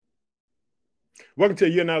Welcome to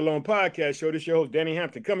You're Not Alone podcast show. This is your host, Danny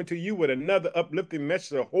Hampton, coming to you with another uplifting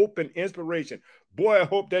message of hope and inspiration. Boy, I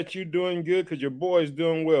hope that you're doing good because your boy is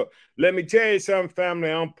doing well. Let me tell you something,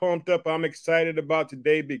 family. I'm pumped up. I'm excited about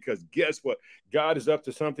today because guess what? God is up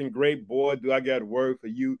to something great. Boy, do I got a word for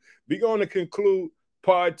you. We're going to conclude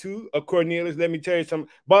part 2 of Cornelius. Let me tell you something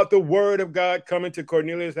about the word of God coming to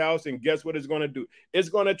Cornelius' house. And guess what it's going to do? It's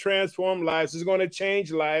going to transform lives. It's going to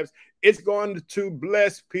change lives. It's going to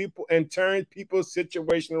bless people and turn people's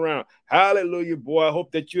situation around. Hallelujah, boy. I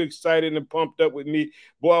hope that you're excited and pumped up with me.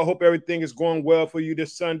 Boy, I hope everything is going well for you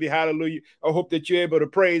this Sunday. Hallelujah. I hope that you're able to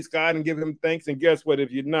praise God and give him thanks. And guess what?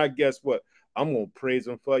 If you're not, guess what? I'm going to praise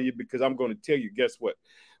him for you because I'm going to tell you, guess what?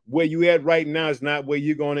 Where you at right now is not where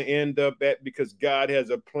you're going to end up at because God has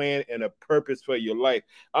a plan and a purpose for your life.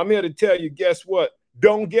 I'm here to tell you, guess what?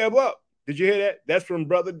 Don't give up. Did you hear that? That's from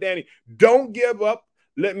Brother Danny. Don't give up.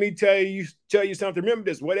 Let me tell you something. Remember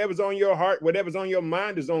this: whatever's on your heart, whatever's on your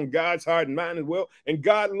mind is on God's heart and mind as well. And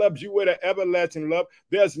God loves you with an everlasting love.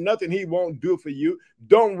 There's nothing he won't do for you.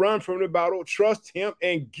 Don't run from the battle. Trust him.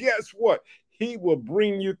 And guess what? He will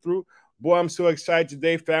bring you through. Boy, I'm so excited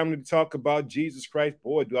today, family, to talk about Jesus Christ.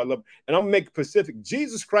 Boy, do I love him. And I'm going to make it specific.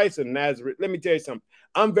 Jesus Christ of Nazareth. Let me tell you something.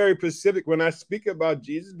 I'm very specific when I speak about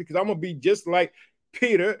Jesus because I'm going to be just like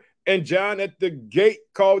Peter and John at the gate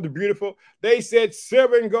called the Beautiful. They said,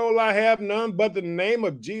 silver and gold I have none, but the name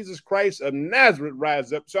of Jesus Christ of Nazareth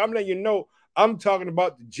rise up. So I'm letting you know I'm talking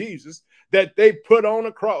about the Jesus that they put on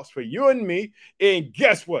a cross for you and me. And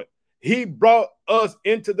guess what? He brought us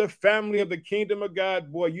into the family of the kingdom of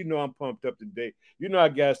God. Boy, you know I'm pumped up today. You know I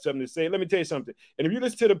got something to say. Let me tell you something. And if you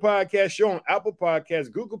listen to the podcast show on Apple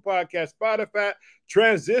Podcasts, Google Podcasts, Spotify,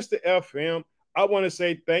 Transistor FM, I want to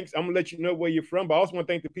say thanks. I'm going to let you know where you're from, but I also want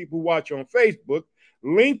to thank the people who watch on Facebook,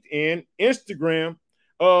 LinkedIn, Instagram,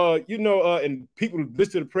 and people who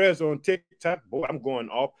listen to the prayers on TikTok. Boy, I'm going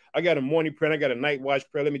off. I got a morning prayer. I got a night watch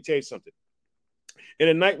prayer. Let me tell you something. In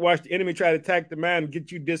a night watch, the enemy try to attack the mind and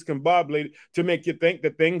get you discombobulated to make you think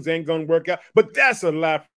that things ain't going to work out. But that's a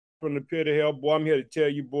lie from the pit of hell, boy. I'm here to tell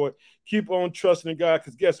you, boy, keep on trusting in God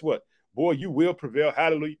because guess what? Boy, you will prevail.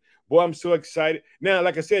 Hallelujah. Boy, I'm so excited. Now,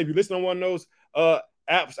 like I said, if you listen on one of those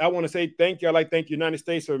apps, I want to say thank you. I like to thank the United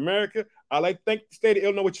States of America. I like to thank the state of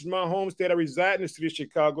Illinois, which is my home state. I reside in the city of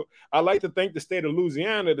Chicago. I like to thank the state of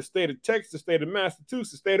Louisiana, the state of Texas, the state of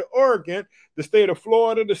Massachusetts, the state of Oregon, the state of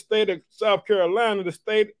Florida, the state of South Carolina, the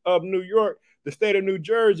state of New York, the state of New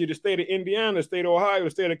Jersey, the state of Indiana, the state of Ohio,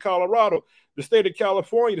 the state of Colorado, the state of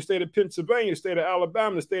California, the state of Pennsylvania, the state of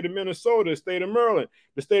Alabama, the state of Minnesota, the state of Maryland,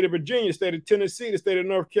 the state of Virginia, the state of Tennessee, the state of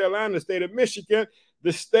North Carolina, the state of Michigan,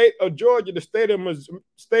 the state of Georgia, the state of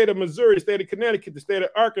Missouri, the state of Connecticut, the state of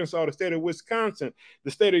Arkansas, the state of Wisconsin, the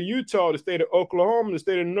state of Utah, the state of Oklahoma, the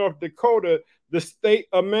state of North Dakota, the state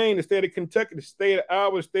of Maine, the state of Kentucky, the state of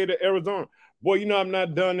Iowa, the state of Arizona. Boy, you know I'm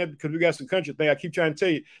not done that because we got some country thing. I keep trying to tell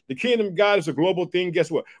you, the kingdom of God is a global thing.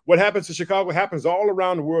 Guess what? What happens in Chicago happens all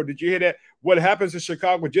around the world. Did you hear that? What happens in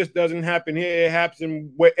Chicago just doesn't happen here. It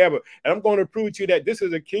happens wherever. And I'm going to prove to you that this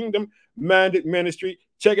is a kingdom-minded ministry.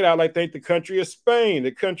 Check it out. Like think the country of Spain,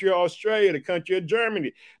 the country of Australia, the country of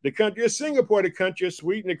Germany, the country of Singapore, the country of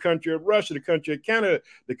Sweden, the country of Russia, the country of Canada,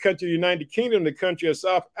 the country of the United Kingdom, the country of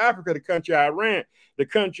South Africa, the country of Iran, the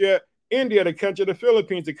country of India, the country of the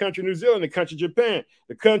Philippines, the country of New Zealand, the country of Japan,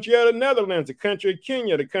 the country of the Netherlands, the country of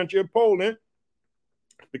Kenya, the country of Poland,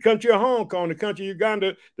 the country of Hong Kong, the country of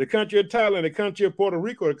Uganda, the country of Thailand, the country of Puerto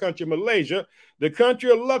Rico, the country of Malaysia, the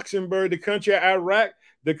country of Luxembourg, the country of Iraq,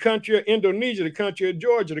 the country of Indonesia, the country of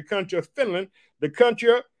Georgia, the country of Finland, the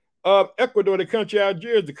country of Ecuador, the country of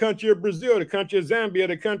Algeria, the country of Brazil, the country of Zambia,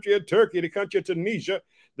 the country of Turkey, the country of Tunisia,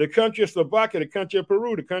 the country of Slovakia, the country of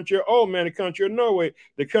Peru, the country of Oman, the country of Norway,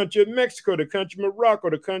 the country of Mexico, the country of Morocco,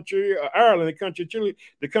 the country of Ireland, the country of Chile,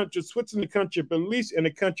 the country of Switzerland, the country of Belize, and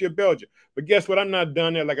the country of Belgium. But guess what? I'm not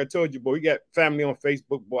done there. Like I told you, boy, we got family on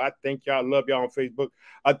Facebook. Boy, I thank y'all. I love y'all on Facebook.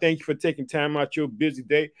 I thank you for taking time out your busy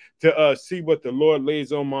day to see what the Lord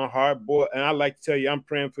lays on my heart, boy. And I like to tell you, I'm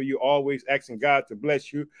praying for you always, asking God to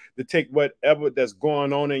bless you, to take whatever that's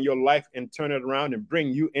going on in your life and turn it around and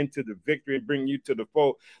bring you into the victory and bring you to the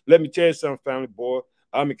fold. Let me tell you something, family, boy.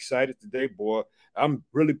 I'm excited today, boy. I'm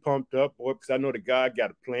really pumped up, boy, because I know that God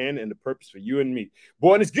got a plan and a purpose for you and me.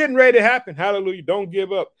 Boy, and it's getting ready to happen. Hallelujah. Don't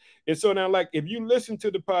give up. And so now, like, if you listen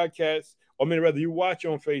to the podcast, or rather you watch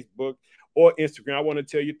on Facebook or Instagram, I want to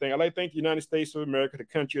tell you things. I like to thank the United States of America, the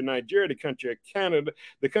country of Nigeria, the country of Canada,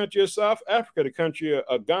 the country of South Africa, the country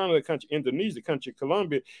of Ghana, the country of Indonesia, the country of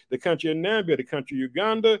Colombia, the country of Namibia, the country of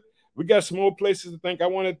Uganda. We got some more places to thank. I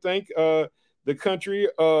want to thank the country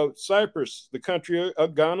of Cyprus, the country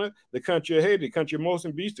of Ghana, the country of Haiti, the country of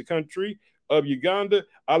Mozambique, the country of Uganda.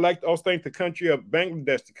 I like to also thank the country of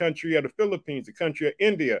Bangladesh, the country of the Philippines, the country of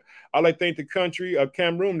India. I like to thank the country of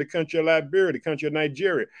Cameroon, the country of Liberia, the country of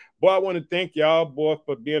Nigeria. Boy, I want to thank y'all, boy,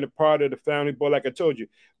 for being a part of the family. Boy, like I told you,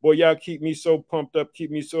 boy, y'all keep me so pumped up,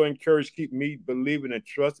 keep me so encouraged, keep me believing and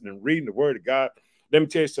trusting and reading the word of God. Let me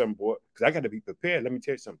tell you something, boy, because I got to be prepared. Let me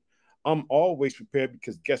tell you something. I'm always prepared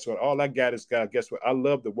because guess what? All I got is God. Guess what? I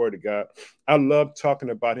love the word of God. I love talking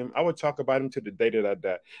about him. I would talk about him to the day that I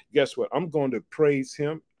die. Guess what? I'm going to praise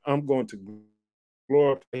him. I'm going to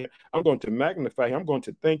glorify him. I'm going to magnify him. I'm going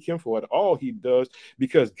to thank him for what all he does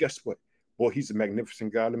because guess what? Boy, he's a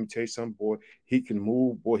magnificent God. Let me tell you something, boy. He can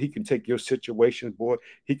move, boy. He can take your situations, boy.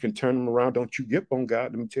 He can turn them around. Don't you give on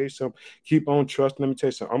God. Let me tell you something. Keep on trusting. Let me tell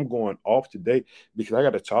you something. I'm going off today because I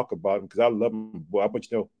got to talk about him because I love him, boy. I want you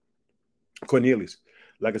to know Cornelius.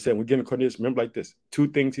 Like I said, when we get in Cornelius, remember like this. Two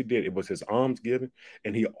things he did. It was his alms giving,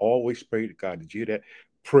 and he always prayed to God. Did you hear that?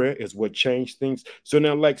 Prayer is what changed things. So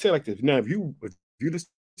now, like say like this. Now, if you listen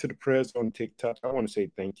to the prayers on TikTok, I want to say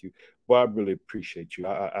thank you. Boy, I really appreciate you.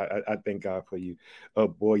 I thank God for you.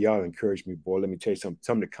 Boy, y'all encourage me, boy. Let me tell you something.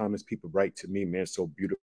 Some of the comments people write to me, man, so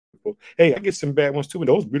beautiful. Hey, I get some bad ones too, and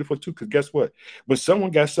those beautiful too. Because guess what? When someone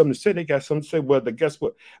got something to say, they got something to say. Well, guess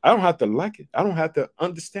what? I don't have to like it. I don't have to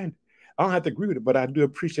understand it. I don't have to agree with it, but I do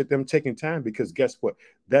appreciate them taking time because guess what?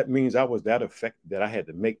 That means I was that effective that I had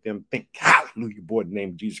to make them think. Hallelujah, boy, in the name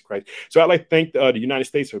of Jesus Christ. So I'd like to thank the United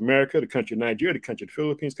States of America, the country of Nigeria, the country of the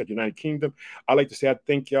Philippines, the country of the United Kingdom. I'd like to say I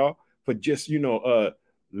thank y'all for just,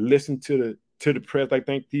 listen to the prayers. I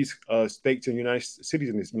thank these states and United cities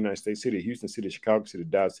in this United States, city of Houston, city of Chicago, city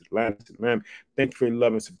of Dallas, city of Atlanta, city of Miami. Thank you for your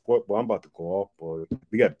love and support. Boy, I'm about to go off, boy.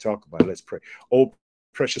 We got to talk about it. Let's pray. Oh,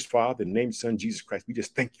 precious Father, in the name of Son Jesus Christ, we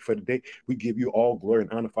just thank you for today. We give you all glory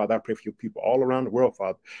and honor, Father. I pray for your people all around the world,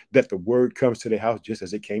 Father, that the word comes to their house just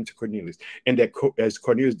as it came to Cornelius. And that as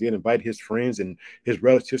Cornelius did invite his friends and his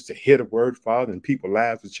relatives to hear the word, Father, and people's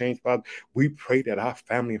lives will change, Father. We pray that our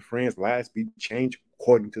family and friends' lives be changed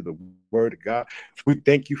according to the word of God. We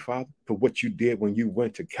thank you, Father, for what you did when you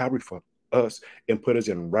went to Calvary for us and put us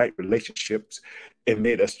in right relationships and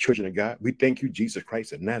made us children of God. We thank you, Jesus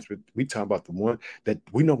Christ of Nazareth. We talk about the one that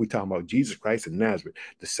we know we talking about, Jesus Christ of Nazareth,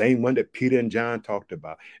 the same one that Peter and John talked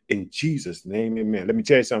about. In Jesus' name, amen. Let me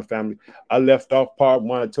tell you something, family. I left off part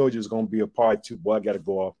one. I told you it's going to be a part two. Boy, I got to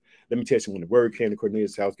go off. Let me tell you something. When the word came to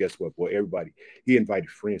Cornelius' house, guess what, boy? Everybody, he invited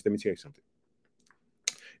friends. Let me tell you something.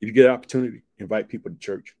 If you get an opportunity, invite people to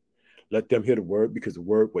church. Let them hear the word because the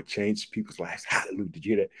word will change people's lives. Hallelujah. Did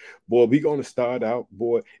you hear that? Boy, we're going to start out,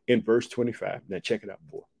 boy, in verse 25. Now check it out,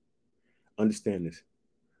 boy. Understand this.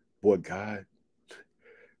 Boy, God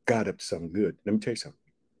up to something good. Let me tell you something.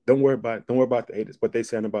 Don't worry about the haters. What they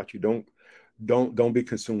saying about you. Don't be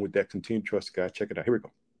consumed with that. Continue to trust God. Check it out. Here we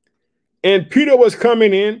go. And Peter was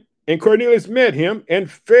coming in, and Cornelius met him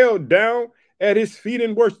and fell down at his feet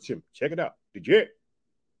and worshiped him. Check it out. Did you hear it?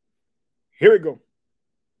 Here we go.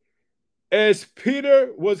 As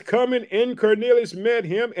Peter was coming in, Cornelius met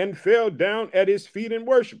him and fell down at his feet and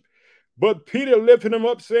worshiped. But Peter lifted him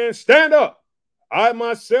up, saying, Stand up. I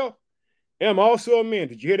myself am also a man.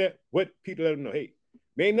 Did you hear that? What Peter let him know? Hey,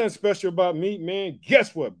 man, ain't nothing special about me, man.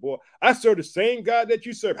 Guess what, boy? I serve the same God that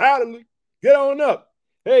you serve. Hallelujah. Get on up.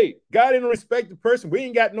 Hey, God didn't respect the person. We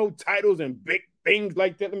ain't got no titles and big things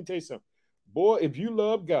like that. Let me tell you something. Boy, if you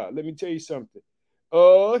love God, let me tell you something.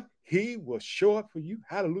 He will show up for you.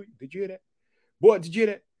 Hallelujah. Did you hear that? Boy, did you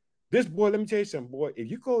hear that? This boy, let me tell you something, boy. If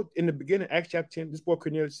you go in the beginning, Acts chapter 10, this boy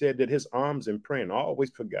Cornelius said that his arms and praying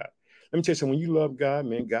always for God. Let me tell you something. When you love God,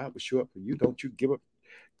 man, God will show up for you. Don't you give up.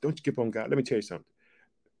 Don't you give up on God. Let me tell you something.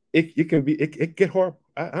 It can be it get horrible.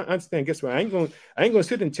 I understand. Guess what? I ain't gonna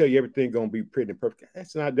sit and tell you everything gonna be pretty and perfect.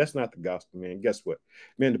 That's not the gospel, man. Guess what?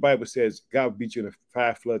 Man, the Bible says God will beat you in a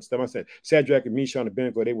fire flood. Stuff I said Shadrach and Meshach and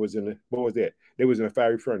Abednego, they was in the what was that? They was in a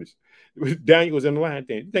fiery furnace. Daniel was in the lion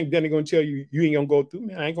thing. You think Daniel gonna tell you you ain't gonna go through?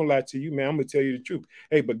 Man, I ain't gonna lie to you, man. I'm gonna tell you the truth.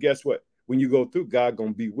 Hey, but guess what? When you go through, God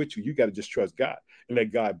gonna be with you. You got to just trust God and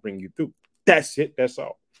let God bring you through. That's it. That's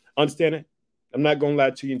all. Understand it? I'm not gonna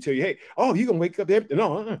lie to you and tell you, hey, oh, you gonna wake up everything.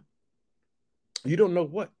 No, you don't know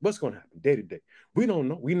what's going to happen day to day. We don't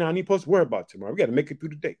know. We not even supposed to worry about tomorrow. We got to make it through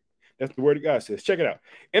the day. That's the word of God says. Check it out.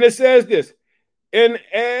 And it says this. And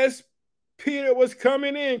as Peter was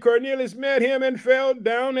coming in, Cornelius met him and fell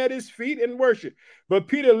down at his feet and worshiped. But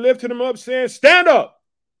Peter lifted him up, saying, Stand up.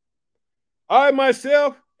 I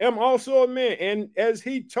myself am also a man. And as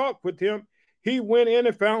he talked with him, he went in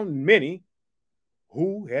and found many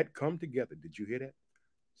who had come together. Did you hear that?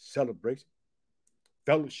 Celebration.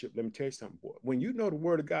 fellowship. Let me tell you something, boy. When you know the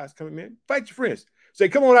word of God's coming, man, invite your friends. Say,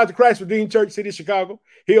 come on out to Christ Redeemed Church, City of Chicago.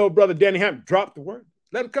 Here, old brother Danny Hampton, drop the word.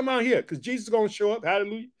 Let him come out here because Jesus is going to show up.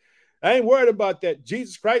 Hallelujah. I ain't worried about that.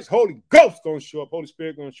 Jesus Christ, Holy Ghost going to show up. Holy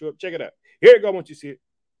Spirit going to show up. Check it out. Here you go. I want you to see it.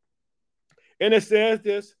 And it says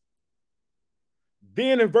this.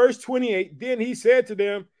 Then in verse 28, then he said to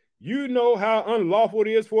them, you know how unlawful it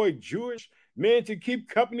is for a Jewish man to keep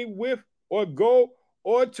company with or go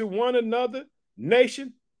or to one another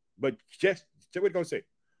nation. But just what it's going to say.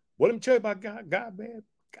 What let me tell you about God. God, man.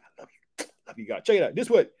 God, love you. Love you, God. Check it out. This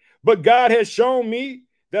what. But God has shown me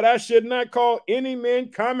that I should not call any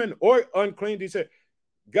man common or unclean. He said,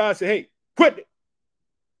 God said, hey, quit it.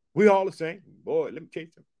 We all the same. Boy, let me tell you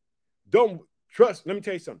something. Don't trust. Let me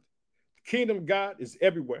tell you something. The kingdom of God is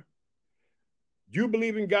everywhere. You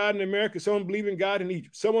believe in God in America. Someone believes in God in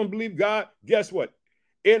Egypt. Someone believes God, guess what?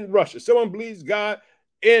 In Russia. Someone believes God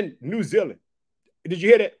in New Zealand. Did you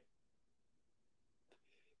hear that?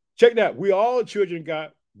 Check it out. We all children of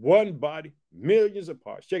God, one body, millions of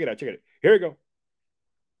parts. Check it out. Check it out. Here we go.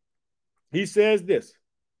 He says this.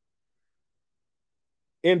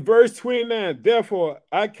 In verse 29, therefore,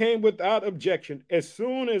 I came without objection as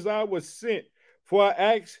soon as I was sent. For I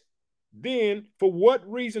asked then, for what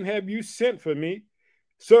reason have you sent for me?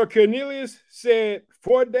 Sir Cornelius said,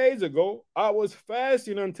 4 days ago, I was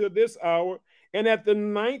fasting until this hour, and at the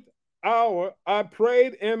 9th hour, I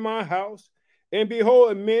prayed in my house, and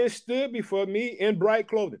behold, a man stood before me in bright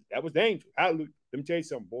clothing. That was the angel. Hallelujah. Let me tell you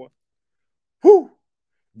something, boy. Whew.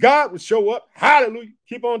 God will show up. Hallelujah.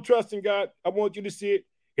 Keep on trusting God. I want you to see it.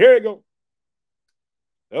 Here you go.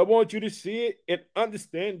 I want you to see it and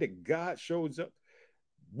understand that God shows up.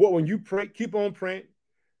 But when you pray, keep on praying.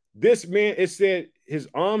 This man, it said his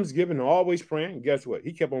arms given, always praying. Guess what?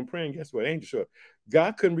 He kept on praying. Guess what? Angel showed up.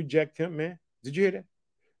 God couldn't reject him, man. Did you hear that?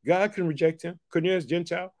 God couldn't reject him. Cornelius,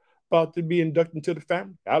 Gentile, about to be inducted into the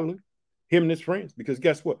family. Hallelujah. Him and his friends. Because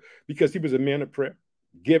guess what? Because he was a man of prayer,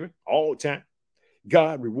 giving all the time.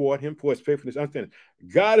 God reward him for his faithfulness. Understand?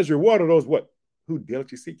 God is rewarded those what? Who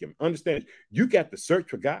diligently seek him. Understand? You got to search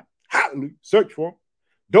for God. Hallelujah. Search for him.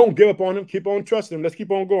 Don't give up on him. Keep on trusting him. Let's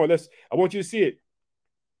keep on going. I want you to see it.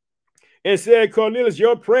 And said, Cornelius,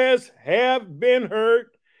 your prayers have been heard,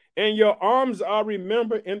 and your arms are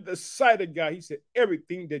remembered in the sight of God. He said,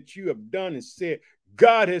 everything that you have done and said,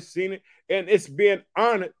 God has seen it, and it's being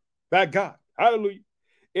honored by God. Hallelujah.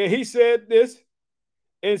 And he said this,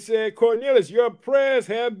 and said, Cornelius, your prayers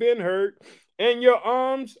have been heard, and your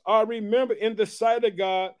arms are remembered in the sight of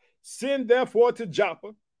God. Send therefore to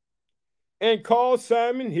Joppa, and call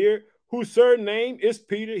Simon here, whose surname is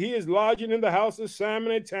Peter. He is lodging in the house of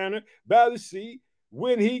Simon and Tanner by the sea.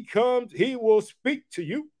 When he comes, he will speak to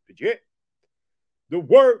you. Did you hear? The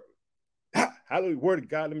word, hallelujah, word of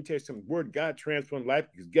God. Let me tell you something. Word of God transforms life,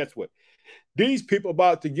 because guess what? These people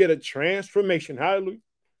about to get a transformation. Hallelujah.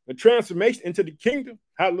 A transformation into the kingdom.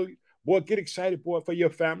 Hallelujah. Boy, get excited, boy, for your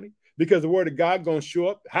family, because the word of God going to show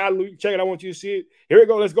up. Hallelujah. Check it. I want you to see it. Here we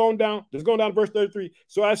go. Let's go on down. Let's go down to verse 33.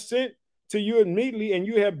 So I sent to you immediately, and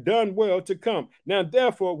you have done well to come. Now,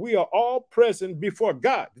 therefore, we are all present before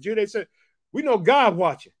God. Did you hear they said? We know God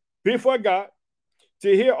watching before God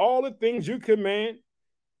to hear all the things you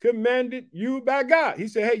commanded you by God. He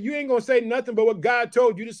said, hey, you ain't going to say nothing but what God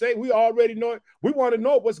told you to say. We already know it. We want to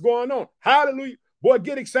know what's going on. Hallelujah. Boy,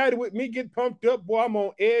 get excited with me. Get pumped up. Boy, I'm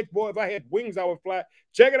on edge. Boy, if I had wings, I would fly.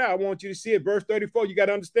 Check it out. I want you to see it. Verse 34. You got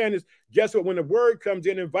to understand this. Guess what? When the word comes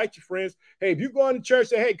in, invite your friends. Hey, if you go to church,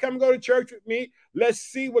 say, hey, come go to church with me. Let's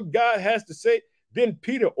see what God has to say. Then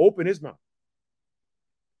Peter opened his mouth.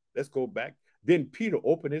 Let's go back. Then Peter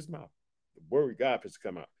opened his mouth. The word of God has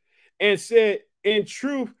come out and said, in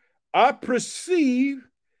truth, I perceive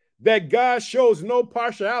that God shows no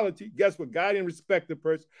partiality. Guess what? God didn't respect the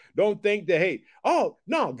person. Don't think that, hey, oh,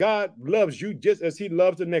 no, God loves you just as he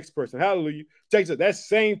loves the next person. Hallelujah. Takes it. That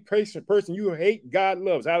same person you hate, God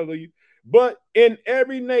loves. Hallelujah. But in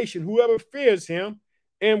every nation, whoever fears him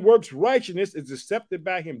and works righteousness is accepted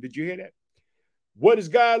by him. Did you hear that? What is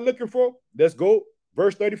God looking for? Let's go.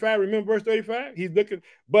 Verse 35. Remember verse 35? He's looking.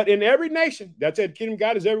 But in every nation, that's it. Kingdom of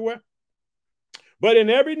God is everywhere. But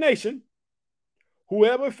in every nation,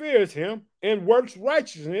 whoever fears him and works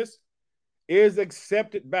righteousness is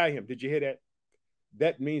accepted by him. Did you hear that?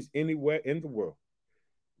 That means anywhere in the world.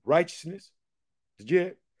 Righteousness. Did you hear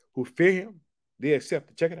it? Who fear him, they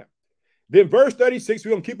accept it. Check it out. Then verse 36,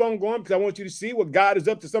 we're going to keep on going because I want you to see what God is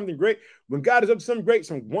up to something great. When God is up to something great,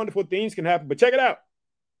 some wonderful things can happen. But check it out.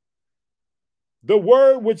 The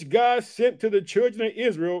word which God sent to the children of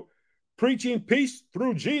Israel, preaching peace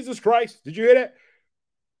through Jesus Christ. Did you hear that?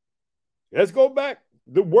 Let's go back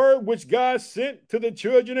the word which God sent to the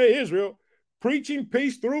children of Israel, preaching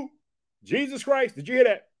peace through Jesus Christ. Did you hear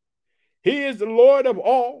that? He is the Lord of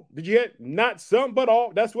all. Did you hear it? Not some, but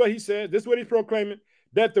all. That's what he says. This is what he's proclaiming.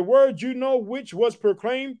 That the word you know, which was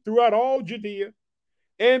proclaimed throughout all Judea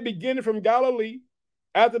and beginning from Galilee,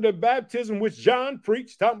 after the baptism which John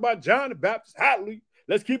preached, talking about John the Baptist. Hallelujah.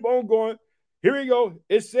 Let's keep on going. Here we go.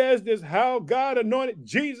 It says this, how God anointed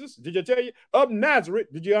Jesus, did you tell you, of Nazareth.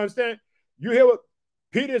 Did you understand? You hear what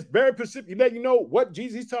Peter is very specific. He let you know what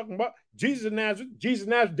Jesus he's talking about. Jesus of Nazareth. Jesus of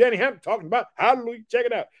Nazareth, Danny Hampton talking about. Hallelujah. Check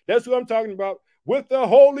it out. That's what I'm talking about. With the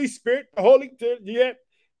Holy Spirit, the Holy, yeah,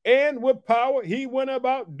 and with power, he went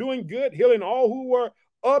about doing good, healing all who were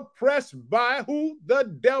oppressed by who?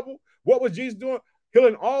 The devil. What was Jesus doing?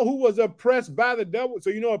 Healing all who was oppressed by the devil. So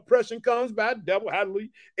you know oppression comes by the devil. Hallelujah.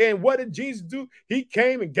 And what did Jesus do? He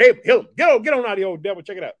came and gave healing. Get on out of the old devil.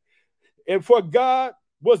 Check it out. And for God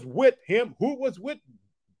was with him. Who was with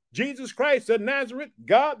Jesus Christ of Nazareth?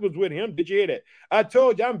 God was with him. Did you hear that? I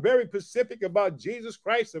told you I'm very specific about Jesus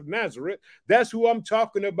Christ of Nazareth. That's who I'm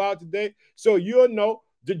talking about today. So you'll know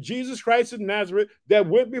the Jesus Christ of Nazareth that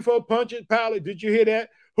went before Pontius Pilate. Did you hear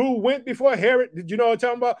that? Who went before Herod? Did you know what I'm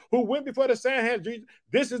talking about? Who went before the Sanhedrin?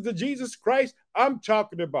 This is the Jesus Christ I'm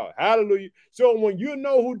talking about. Hallelujah. So when you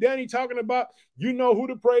know who Danny talking about, you know who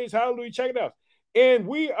to praise. Hallelujah. Check it out. And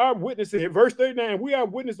we are witnesses, verse 39, we are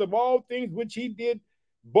witnesses of all things which he did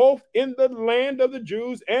both in the land of the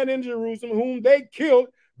Jews and in Jerusalem, whom they killed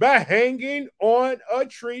by hanging on a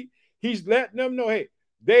tree. He's letting them know, hey,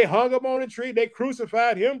 they hung him on a tree, they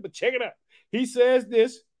crucified him, but check it out. He says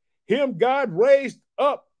this, him God raised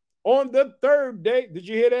up on the third day. Did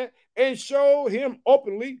you hear that? And showed him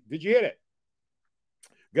openly. Did you hear that?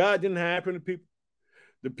 God didn't hide from the people.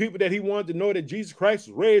 The people that he wanted to know that Jesus Christ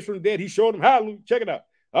was raised from the dead, he showed them. Hallelujah. Check it out.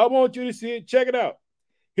 I want you to see it. Check it out.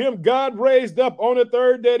 Him God raised up on the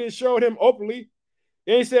third day and showed him openly.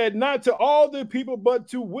 And he said, not to all the people, but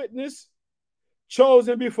to witness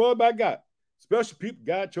chosen before by God. Special people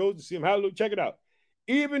God chose to see him. Hallelujah. Check it out.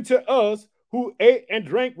 Even to us who ate and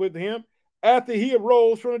drank with him after he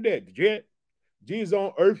arose from the dead. Did you hear it? Jesus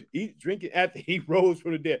on earth, eat, drinking after he rose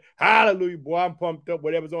from the dead. Hallelujah, boy. I'm pumped up.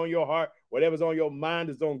 Whatever's on your heart, whatever's on your mind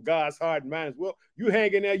is on God's heart and mind as well. You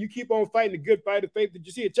hang in there. You keep on fighting the good fight of faith. Did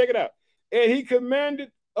you see it? Check it out. And he commanded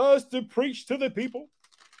us to preach to the people.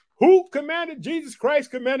 Who commanded? Jesus Christ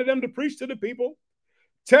commanded them to preach to the people,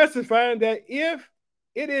 testifying that if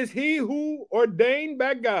it is he who ordained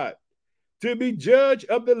by God to be judge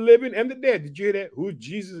of the living and the dead. Did you hear that? Who's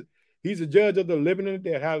Jesus? He's a judge of the living and the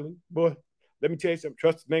dead. Hallelujah. Boy, let me tell you something.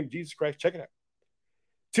 Trust the name of Jesus Christ. Check it out.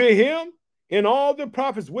 To him and all the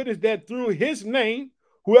prophets witness that through his name,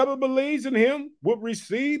 whoever believes in him will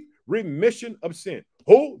receive remission of sin.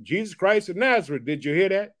 Who? Jesus Christ of Nazareth. Did you hear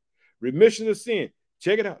that? Remission of sin.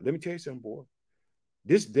 Check it out. Let me tell you something, boy.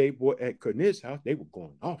 This day, boy, at Cornelius' house, they were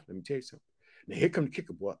going off. Let me tell you something. Now, here comes the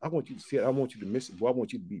kicker, boy. I want you to see it. I want you to miss it, boy. I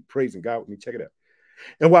want you to be praising God with me. Check it out.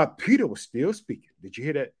 And while Peter was still speaking, did you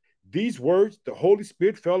hear that? These words, the Holy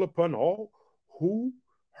Spirit fell upon all who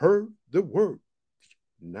heard the word.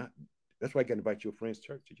 Not, that's why I got to invite your friends to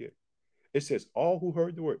church. Did you hear? It says all who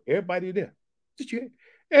heard the word. Everybody there. Did you hear?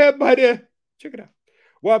 Everybody there. Check it out.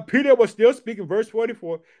 While Peter was still speaking, verse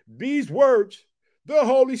 44, these words, the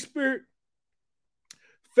Holy Spirit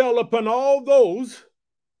fell upon all those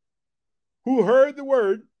who heard the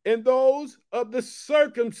word, and those of the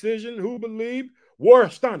circumcision who believed were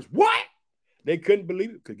astonished. What? They couldn't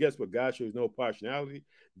believe it because guess what? God shows no partiality.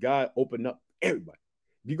 God opened up everybody.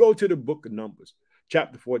 If you go to the book of Numbers,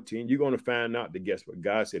 chapter 14, you're going to find out that guess what?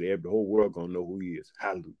 God said the whole world going to know who he is.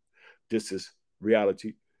 Hallelujah. This is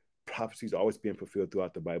reality. Prophecies always being fulfilled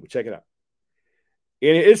throughout the Bible. Check it out.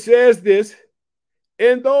 And it says this,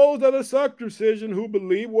 and those of the circumcision who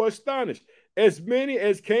believed were astonished, as many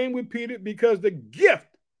as came with Peter, because the gift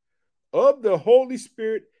of the Holy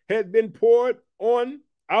Spirit had been poured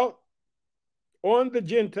out on the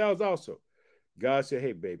Gentiles also. God said,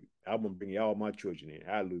 hey, baby, I'm going to bring all my children in.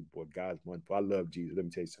 Hallelujah, boy. God's wonderful. I love Jesus. Let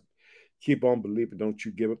me tell you something. Keep on believing. Don't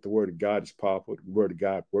you give up. The word of God is powerful. The word of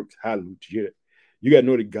God works. Hallelujah. You got to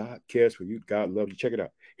know that God cares for you. God loves you. Check it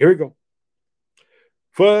out. Here we go.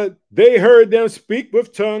 For they heard them speak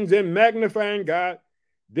with tongues and magnifying God.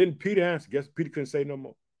 Then Peter answered. Guess Peter couldn't say no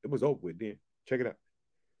more. It was over with then. Check it out.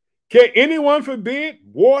 Can anyone forbid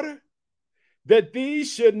water that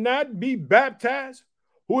these should not be baptized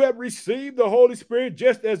who have received the Holy Spirit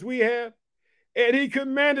just as we have? And he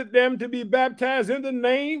commanded them to be baptized in the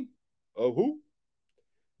name of who?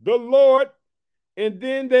 The Lord. And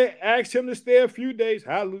then they asked him to stay a few days.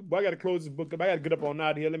 Hallelujah. Boy, I got to close this book up. I got to get up on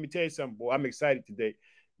out here. Let me tell you something, boy. I'm excited today.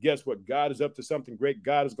 Guess what? God is up to something great.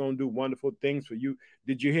 God is going to do wonderful things for you.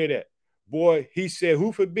 Did you hear that? Boy, he said,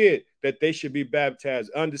 who forbid that they should be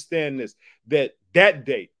baptized? Understand this, that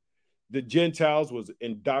day, the Gentiles was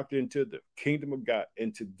inducted into the kingdom of God.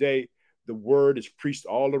 And today, the word is preached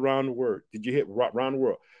all around the world. Did you hit around the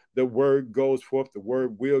world? The word goes forth. The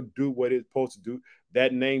word will do what it's supposed to do.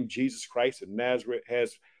 That name, Jesus Christ of Nazareth,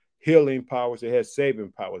 has healing powers. It has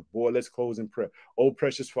saving powers. Boy, let's close in prayer. Oh,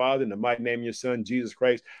 precious Father, in the mighty name of your Son, Jesus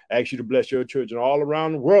Christ, I ask you to bless your children all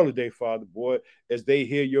around the world today, Father. Boy, as they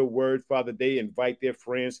hear your word, Father, they invite their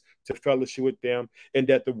friends to fellowship with them, and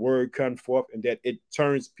that the word comes forth and that it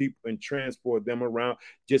turns people and transport them around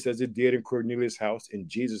just as it did in Cornelius' house. In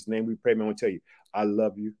Jesus' name we pray. Man, I want to tell you, I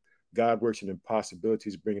love you. God works in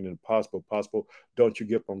impossibilities, bringing the impossible possible. Don't you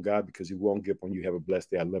give up on God, because he won't give up on you. Have a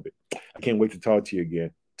blessed day. I love it. I can't wait to talk to you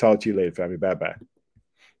again. Talk to you later, family. Bye-bye.